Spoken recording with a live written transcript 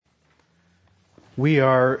We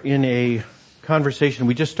are in a conversation.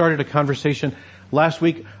 We just started a conversation last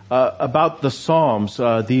week about the Psalms.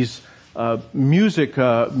 The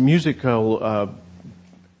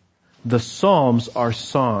Psalms are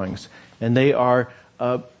songs, and they are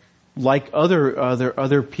like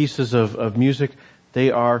other pieces of music.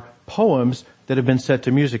 They are poems that have been set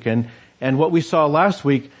to music, and what we saw last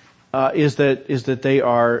week is that they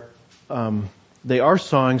are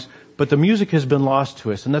songs, but the music has been lost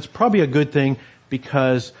to us, and that's probably a good thing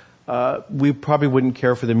because we probably wouldn't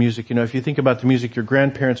care for the music. You know, if you think about the music your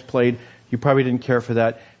grandparents played, you probably didn't care for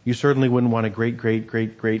that. You certainly wouldn't want a great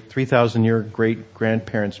 3,000-year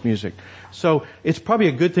great-grandparents' music. So it's probably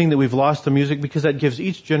a good thing that we've lost the music because that gives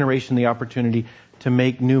each generation the opportunity to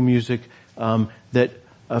make new music that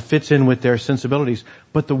fits in with their sensibilities.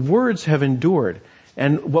 But the words have endured.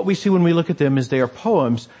 And what we see when we look at them is they are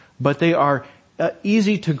poems, but they are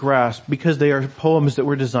easy to grasp because they are poems that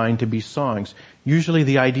were designed to be songs. Usually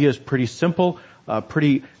the idea is pretty simple,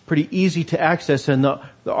 pretty easy to access, and the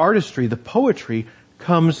artistry, the poetry,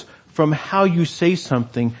 comes from how you say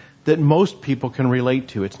something that most people can relate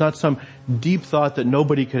to. It's not some deep thought that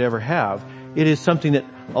nobody could ever have. It is something that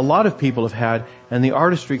a lot of people have had, and the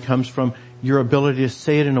artistry comes from your ability to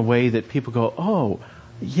say it in a way that people go, oh,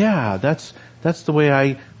 yeah, that's the way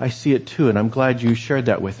I see it too, and I'm glad you shared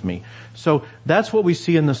that with me. So that's what we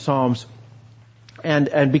see in the Psalms.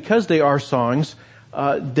 And because they are songs,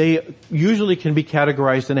 they usually can be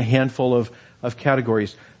categorized in a handful of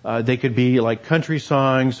categories. They could be like country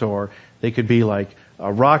songs, or they could be like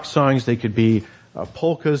rock songs, they could be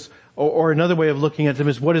polkas, or another way of looking at them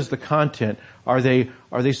is what is the content? Are they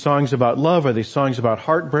songs about love? Are they songs about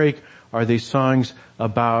heartbreak? Are they songs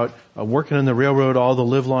about working on the railroad all the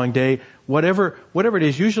livelong day? Whatever it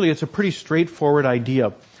is, usually it's a pretty straightforward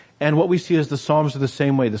idea. And what we see is the Psalms are the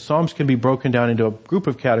same way. The Psalms can be broken down into a group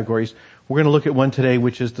of categories. We're going to look at one today,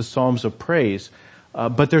 which is the Psalms of praise.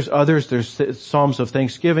 But there's others. There's Psalms of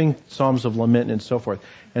thanksgiving, Psalms of lament, and so forth.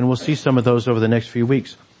 And we'll see some of those over the next few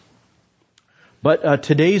weeks. But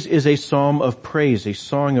today's is a psalm of praise, a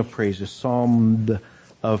song of praise, a psalm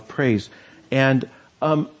of praise. And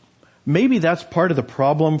maybe that's part of the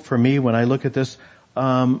problem for me when I look at this.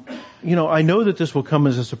 I know that this will come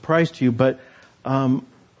as a surprise to you, but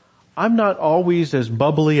I'm not always as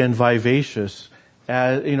bubbly and vivacious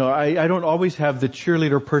as, I don't always have the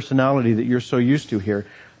cheerleader personality that you're so used to here.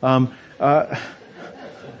 I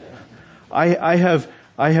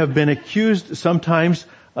have been accused sometimes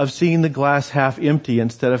of seeing the glass half empty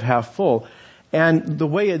instead of half full. And the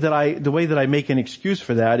way that I make an excuse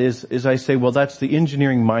for that is I say, well, that's the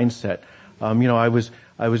engineering mindset. I was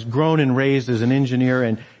grown and raised as an engineer,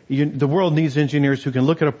 and the world needs engineers who can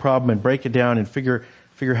look at a problem and break it down and figure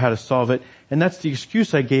how to solve it. And that's the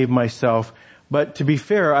excuse I gave myself. But to be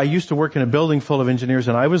fair, I used to work in a building full of engineers,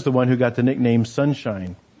 and I was the one who got the nickname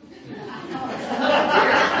Sunshine.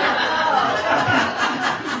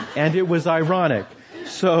 And it was ironic.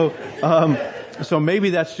 So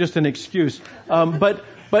maybe that's just an excuse.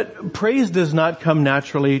 But praise does not come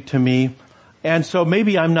naturally to me. And so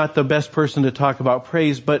maybe I'm not the best person to talk about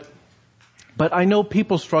praise, but I know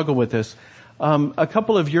people struggle with this. A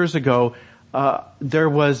couple of years ago, there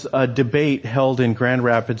was a debate held in Grand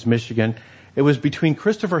Rapids, Michigan. It was between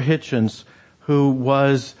Christopher Hitchens, who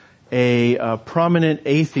was a prominent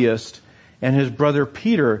atheist, and his brother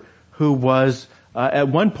Peter, who was at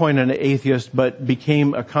one point an atheist but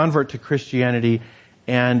became a convert to Christianity,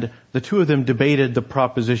 and the two of them debated the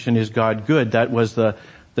proposition, is God good? That was the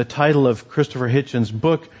title of Christopher Hitchens'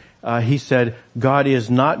 book. He said, God is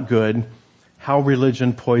not good, how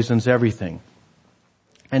religion poisons everything.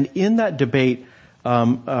 And in that debate,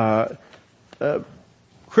 Christopher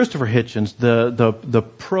Hitchens, the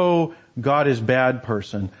pro God is bad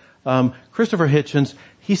person, Christopher Hitchens,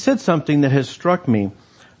 he said something that has struck me.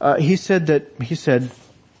 He said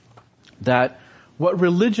that what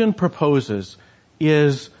religion proposes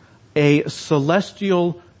is a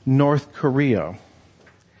celestial North Korea.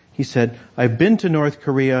 He said, I've been to North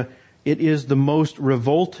Korea. It is the most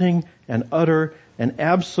revolting and utter and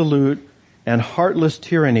absolute and heartless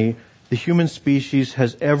tyranny the human species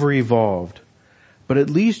has ever evolved. But at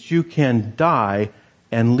least you can die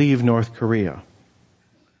and leave North Korea.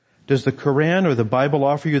 Does the Quran or the Bible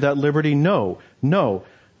offer you that liberty? No.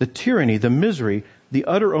 The tyranny, the misery, the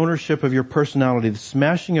utter ownership of your personality, the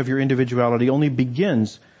smashing of your individuality only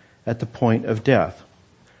begins at the point of death.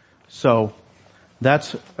 So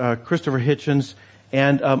that's Christopher Hitchens,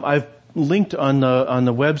 and I've linked on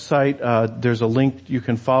the website. There's a link you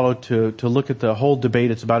can follow to look at the whole debate.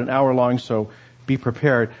 It's about an hour long, so be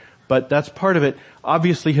prepared. but that's part of it.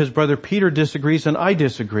 Obviously his brother Peter disagrees, and I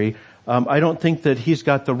disagree. I don't think that he's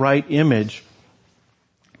got the right image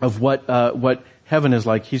of what heaven is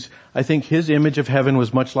like. I think his image of heaven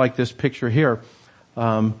was much like this picture here.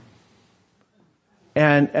 And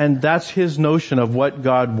that's his notion of what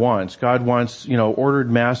God wants. God wants, ordered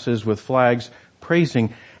masses with flags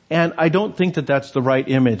praising. And I don't think that that's the right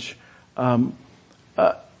image.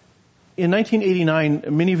 In 1989,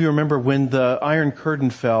 many of you remember when the Iron Curtain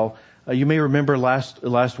fell. You may remember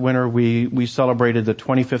last winter we celebrated the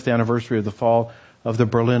 25th anniversary of the fall of the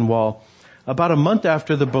Berlin Wall. About a month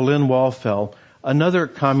after the Berlin Wall fell, another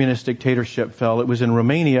communist dictatorship fell. It was in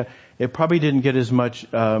Romania. It probably didn't get as much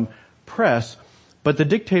press, but the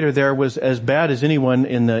dictator there was as bad as anyone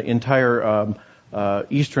in the entire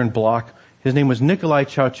Eastern Bloc. His name was Nicolae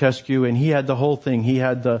Ceausescu, and he had the whole thing. He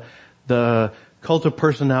had the cult of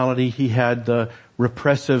personality. He had the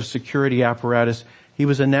repressive security apparatus. He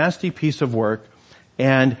was a nasty piece of work,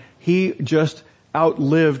 and he just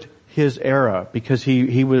outlived his era because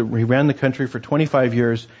he ran the country for 25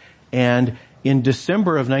 years, and in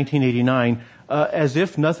December of 1989, as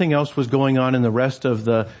if nothing else was going on in the rest of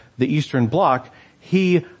the Eastern Bloc,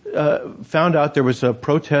 he found out there was a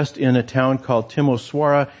protest in a town called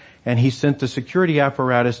Timisoara, and he sent the security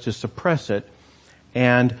apparatus to suppress it,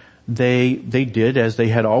 and they did as they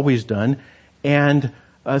had always done, and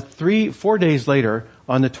 4 days later,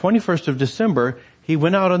 on the 21st of December, he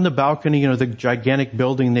went out on the balcony, the gigantic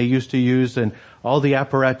building they used to use, and all the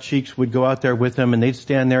apparatchiks would go out there with him, and they'd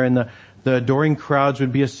stand there, and the adoring crowds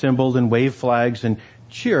would be assembled and wave flags and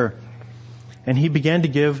cheer. And he began to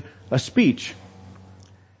give a speech.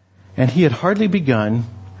 And he had hardly begun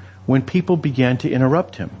when people began to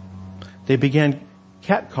interrupt him. They began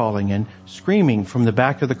catcalling and screaming from the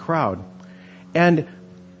back of the crowd. And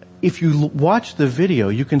if you watch the video,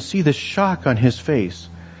 you can see the shock on his face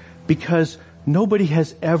because nobody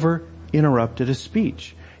has ever interrupted a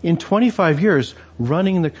speech. In 25 years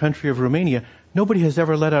running the country of Romania, nobody has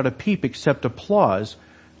ever let out a peep except applause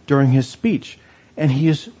during his speech. And he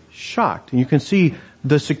is shocked. And you can see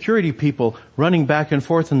the security people running back and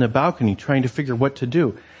forth on the balcony trying to figure what to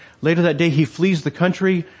do. Later that day, he flees the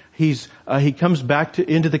country. He comes back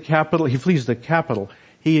into the capital. He flees the capital.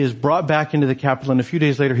 He is brought back into the capital, and a few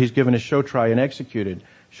days later, he's given a show trial and executed.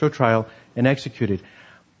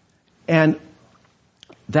 And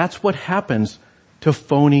that's what happens to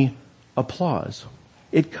phony applause.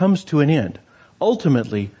 It comes to an end.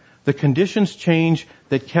 Ultimately, the conditions change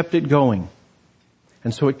that kept it going.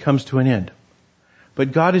 And so it comes to an end.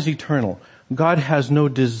 But God is eternal. God has no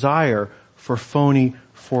desire for phony,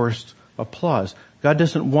 forced applause. God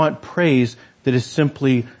doesn't want praise that is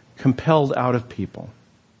simply compelled out of people.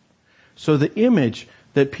 So the image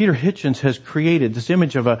that Peter Hitchens has created, this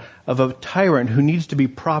image of a tyrant who needs to be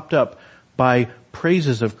propped up by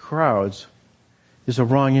praises of crowds, is a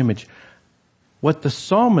wrong image. What the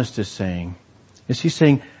psalmist is saying is he's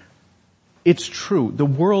saying, it's true. The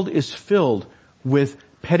world is filled with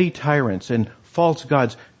petty tyrants and false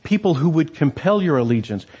gods, people who would compel your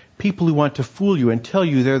allegiance, people who want to fool you and tell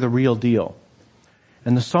you they're the real deal.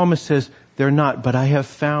 And the psalmist says, they're not, but I have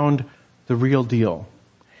found the real deal.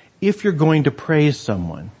 If you're going to praise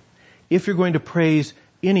someone, if you're going to praise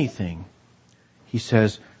anything, he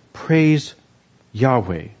says, praise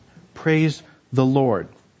Yahweh, praise the Lord.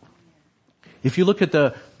 If you look at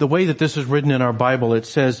the way that this is written in our Bible, it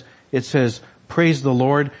says, praise the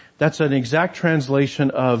Lord. That's an exact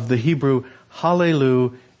translation of the Hebrew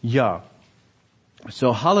hallelujah.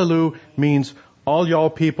 So hallelujah means all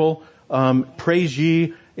y'all people, praise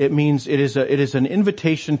ye. It means it is an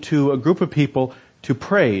invitation to a group of people to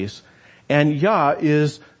praise. And Yah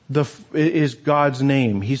is God's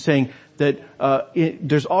name. He's saying that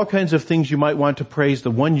there's all kinds of things you might want to praise.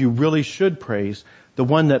 The one you really should praise, the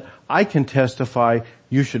one that I can testify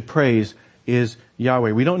you should praise, is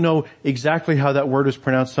Yahweh. We don't know exactly how that word is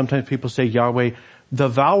pronounced. Sometimes people say Yahweh. The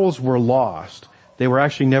vowels were lost. They were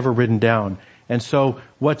actually never written down. And so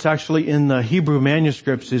what's actually in the Hebrew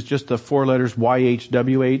manuscripts is just the four letters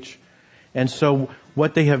YHWH. And so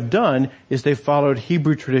what they have done is they followed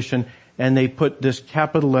Hebrew tradition and they put this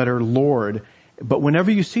capital letter Lord. But whenever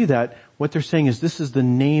you see that, what they're saying is this is the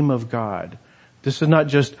name of God. This is not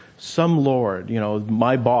just some Lord,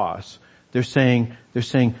 my boss. They're saying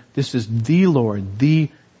this is the Lord, the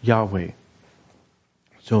Yahweh.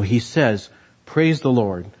 So he says, praise the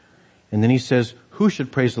Lord. And then he says, who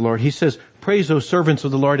should praise the Lord? He says, praise, O servants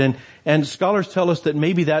of the Lord. And scholars tell us that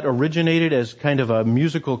maybe that originated as kind of a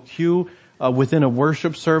musical cue within a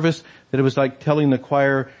worship service, that it was like telling the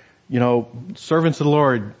choir, servants of the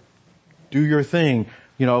Lord, do your thing.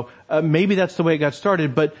 Maybe that's the way it got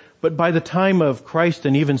started, but But by the time of Christ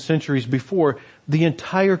and even centuries before, the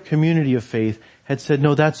entire community of faith had said,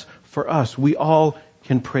 no, that's for us. We all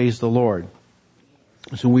can praise the Lord.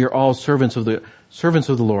 So we are all servants of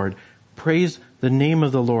the Lord. Praise the name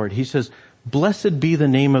of the Lord. He says, blessed be the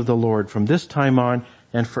name of the Lord from this time on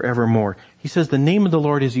and forevermore. He says the name of the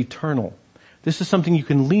Lord is eternal. This is something you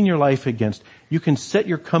can lean your life against. You can set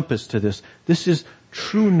your compass to this. This is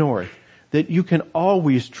true north, that you can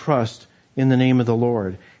always trust in the name of the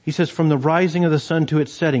Lord. He says, from the rising of the sun to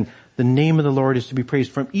its setting, the name of the Lord is to be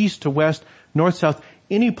praised. From east to west, north, south,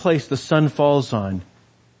 any place the sun falls on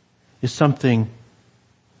is something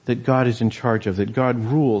that God is in charge of, that God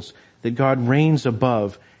rules, that God reigns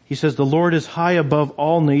above. He says, the Lord is high above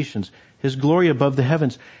all nations, His glory above the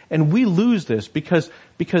heavens. And we lose this because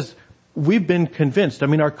we've been convinced,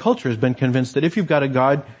 our culture has been convinced that if you've got a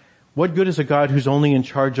God, what good is a God who's only in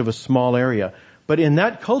charge of a small area? But in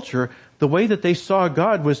that culture, the way that they saw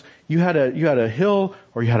God was you had a hill,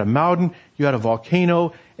 or you had a mountain, you had a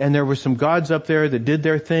volcano, and there were some gods up there that did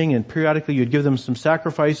their thing, and periodically you'd give them some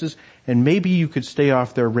sacrifices, and maybe you could stay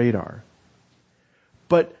off their radar.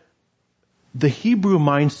 But the Hebrew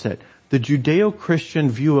mindset, the Judeo-Christian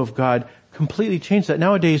view of God completely changed that.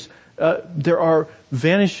 Nowadays, there are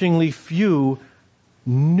vanishingly few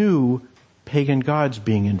new pagan gods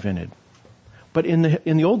being invented. But in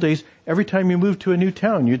the old days, every time you moved to a new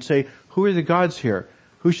town, you'd say, who are the gods here?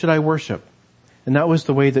 Who should I worship? And that was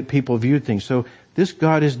the way that people viewed things. So this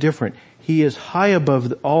God is different. He is high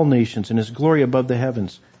above all nations and His glory above the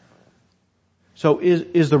heavens. So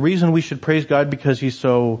is the reason we should praise God because He's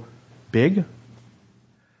so big?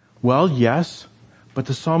 Well, yes, but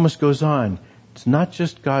the psalmist goes on. It's not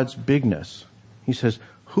just God's bigness. He says,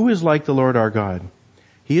 who is like the Lord our God?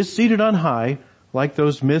 He is seated on high, like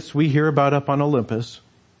those myths we hear about up on Olympus.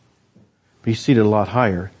 But He's seated a lot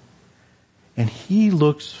higher. And He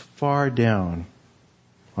looks far down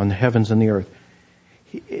on the heavens and the earth.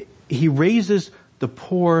 He raises the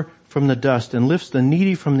poor from the dust and lifts the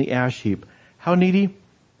needy from the ash heap. How needy?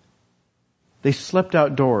 They slept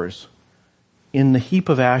outdoors in the heap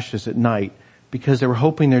of ashes at night because they were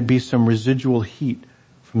hoping there'd be some residual heat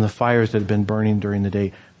from the fires that had been burning during the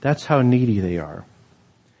day. That's how needy they are.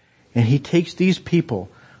 And He takes these people,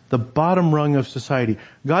 the bottom rung of society.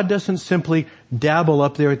 God doesn't simply dabble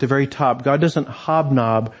up there at the very top. God doesn't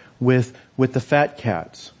hobnob with the fat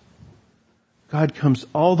cats. God comes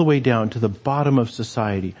all the way down to the bottom of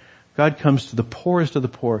society. God comes to the poorest of the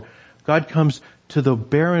poor. God comes to the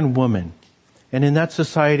barren woman. And in that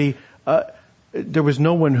society, there was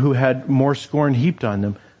no one who had more scorn heaped on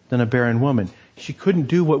them than a barren woman. She couldn't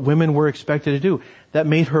do what women were expected to do. That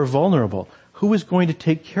made her vulnerable. Who was going to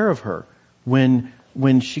take care of her when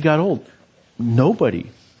she got old? Nobody.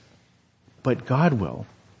 But God will.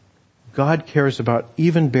 God cares about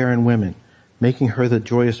even barren women, making her the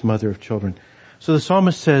joyous mother of children. So the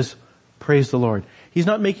psalmist says, praise the Lord. He's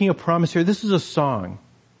not making a promise here. This is a song.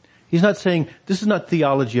 He's not saying, this is not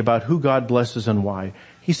theology about who God blesses and why.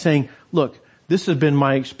 He's saying, look, this has been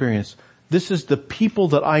my experience. This is the people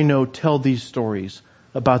that I know tell these stories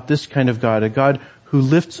about this kind of God, a God who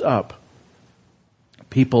lifts up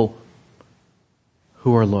people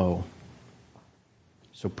who are low.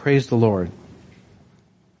 So praise the Lord.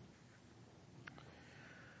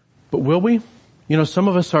 But will we? Some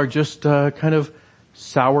of us are just kind of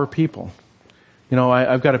sour people.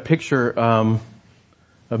 I've got a picture of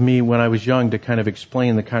me when I was young to kind of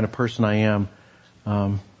explain the kind of person I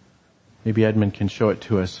am. Maybe Edmund can show it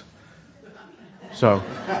to us. So,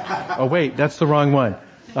 oh wait, that's the wrong one.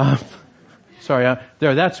 Sorry,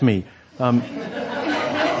 that's me.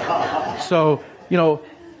 So,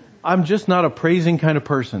 I'm just not a praising kind of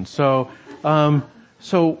person. So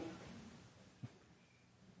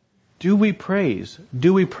do we praise?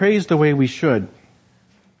 Do we praise the way we should?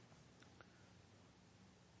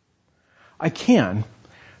 I can.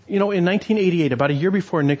 In 1988, about a year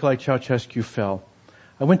before Nicolae Ceausescu fell,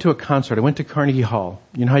 I went to a concert. I went to Carnegie Hall.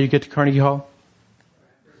 You know how you get to Carnegie Hall?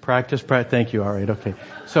 Practice. Thank you. All right. Okay.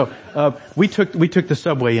 So, we took the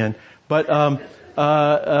subway in, but,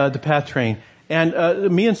 the PATH train.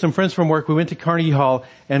 And, me and some friends from work, we went to Carnegie Hall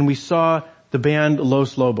and we saw the band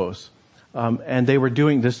Los Lobos. And they were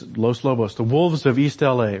doing this, Los Lobos, the Wolves of East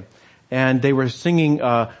LA. And they were singing,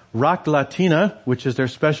 rock latina, which is their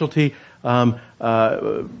specialty,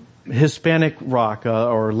 Hispanic rock,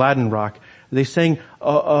 or Latin rock. They sang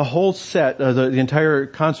a whole set, the entire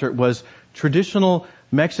concert was traditional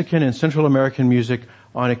Mexican and Central American music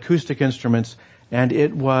on acoustic instruments, and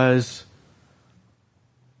it was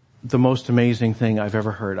the most amazing thing I've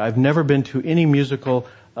ever heard. I've never been to any musical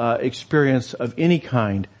experience of any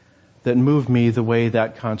kind that moved me the way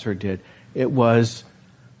that concert did. It was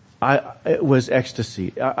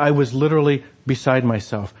ecstasy. I was literally beside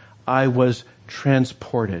myself. I was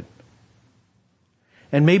transported.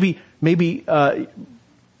 And maybe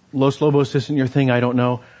Los Lobos isn't your thing, I don't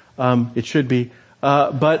know. It should be.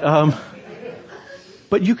 But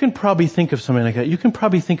you can probably think of something like that. You can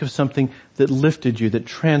probably think of something that lifted you, that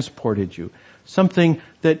transported you. Something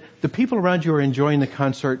that the people around you are enjoying the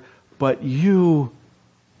concert, but you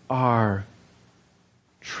are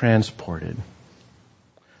transported.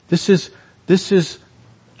 This is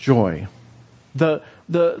joy. The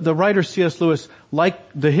writer C.S. Lewis, like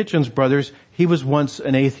the Hitchens brothers, he was once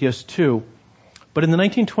an atheist too. But in the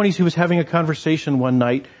 1920s, he was having a conversation one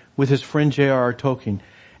night with his friend J.R.R. Tolkien.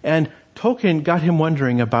 And Tolkien got him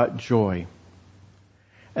wondering about joy.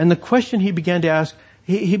 And the question he began to ask,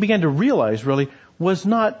 he began to realize really, was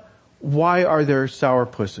not, why are there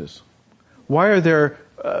sourpusses? Why are there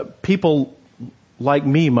people like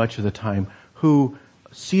me much of the time who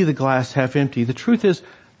see the glass half empty? The truth is,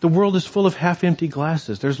 the world is full of half-empty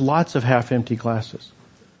glasses. There's lots of half-empty glasses.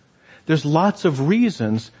 There's lots of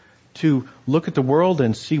reasons to look at the world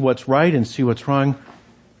and see what's right and see what's wrong.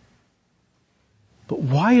 But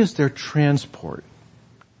why is there transport?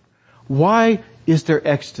 Why is there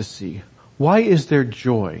ecstasy? Why is there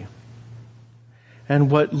joy? And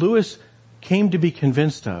what Lewis came to be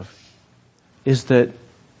convinced of is that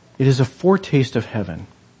it is a foretaste of heaven.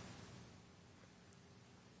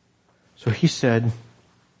 So he said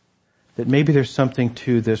that maybe there's something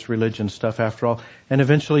to this religion stuff after all. And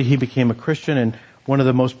eventually he became a Christian and one of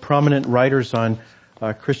the most prominent writers on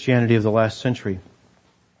Christianity of the last century.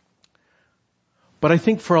 But I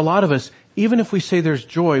think for a lot of us, even if we say there's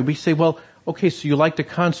joy, we say, well, okay, so you liked a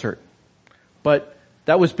concert, but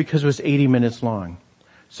that was because it was 80 minutes long.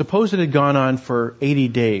 Suppose it had gone on for 80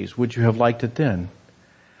 days. Would you have liked it then?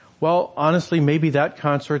 Well, honestly, maybe that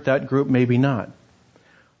concert, that group, maybe not.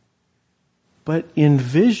 But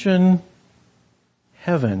envision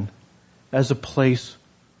heaven as a place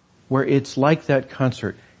where it's like that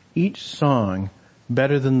concert. Each song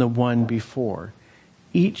better than the one before.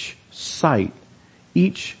 Each sight,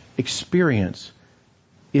 each experience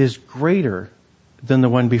is greater than the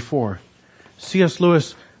one before. C.S.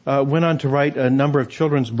 Lewis went on to write a number of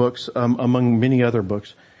children's books, among many other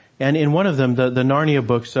books. And in one of them, the Narnia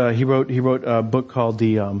books, he wrote a book called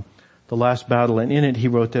The Last Battle, and in it he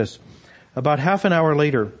wrote this. About half an hour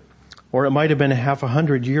later, or it might have been half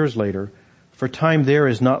 100 years later, for time there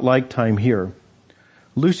is not like time here,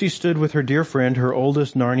 Lucy stood with her dear friend, her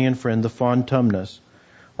oldest Narnian friend, the Faun Tumnus,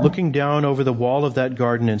 looking down over the wall of that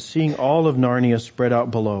garden and seeing all of Narnia spread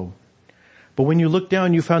out below. But when you looked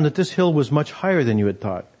down, you found that this hill was much higher than you had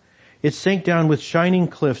thought. It sank down with shining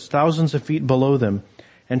cliffs thousands of feet below them,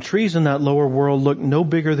 and trees in that lower world looked no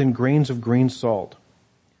bigger than grains of green salt.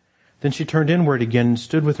 Then she turned inward again and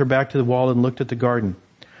stood with her back to the wall and looked at the garden.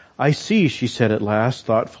 I see, she said at last,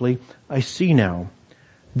 thoughtfully. I see now.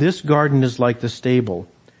 This garden is like the stable.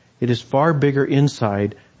 It is far bigger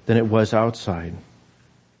inside than it was outside.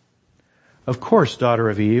 Of course, daughter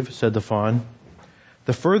of Eve, said the faun.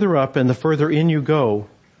 The further up and the further in you go,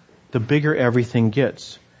 the bigger everything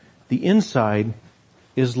gets. The inside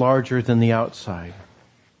is larger than the outside.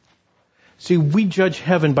 See, we judge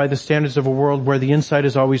heaven by the standards of a world where the inside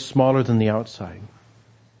is always smaller than the outside.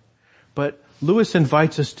 But Lewis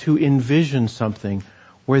invites us to envision something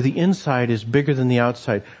where the inside is bigger than the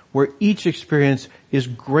outside, where each experience is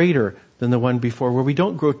greater than the one before, where we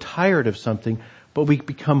don't grow tired of something, but we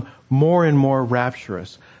become more and more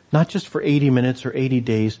rapturous, not just for 80 minutes or 80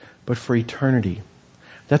 days, but for eternity.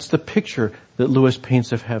 That's the picture that Lewis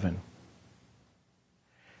paints of heaven.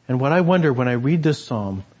 And what I wonder when I read this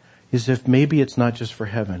psalm is if maybe it's not just for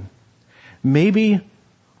heaven. Maybe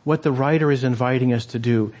what the writer is inviting us to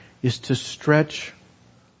do is to stretch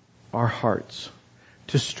our hearts,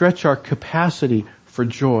 to stretch our capacity for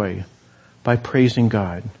joy by praising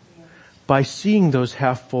God, by seeing those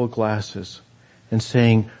half-full glasses and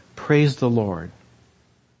saying, praise the Lord,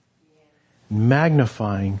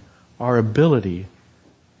 magnifying our ability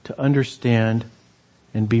to understand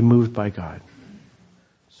and be moved by God.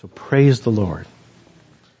 So praise the Lord.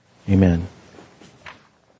 Amen.